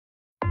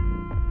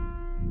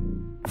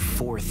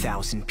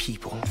4,000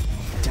 people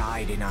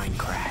died in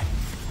Aincrad.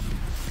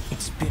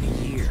 It's been a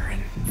year,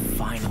 and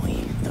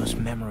finally, those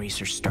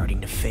memories are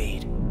starting to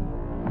fade.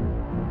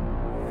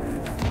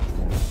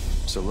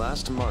 So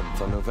last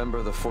month, on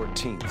November the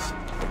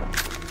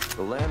 14th,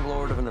 the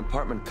landlord of an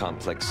apartment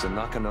complex in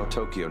Nakano,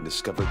 Tokyo,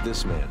 discovered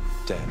this man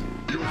dead.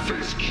 You'll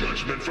face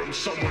judgment from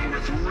someone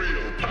with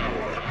real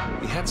power.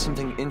 He had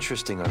something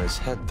interesting on his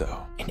head,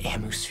 though. An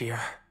Amusphere?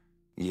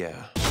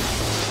 Yeah.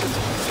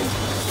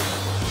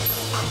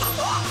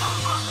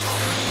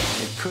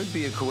 It could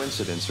be a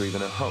coincidence or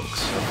even a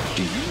hoax.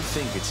 Do you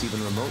think it's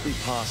even remotely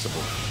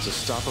possible to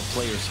stop a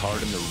player's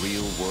heart in the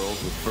real world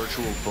with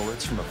virtual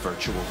bullets from a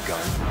virtual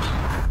gun?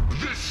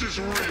 This is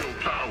real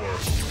power.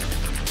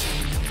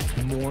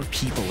 More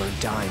people are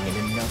dying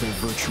in another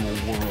virtual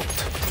world.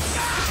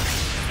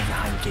 And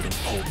I'm getting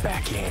pulled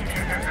back in.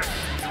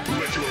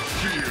 Let your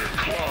fear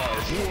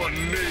carve one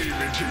name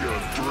into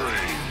your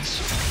brains.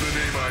 The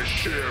name I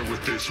share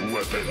with this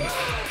weapon.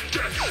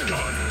 Death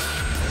Gun.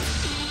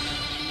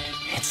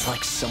 It's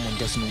like someone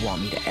doesn't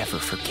want me to ever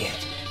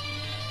forget.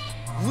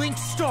 Link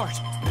start!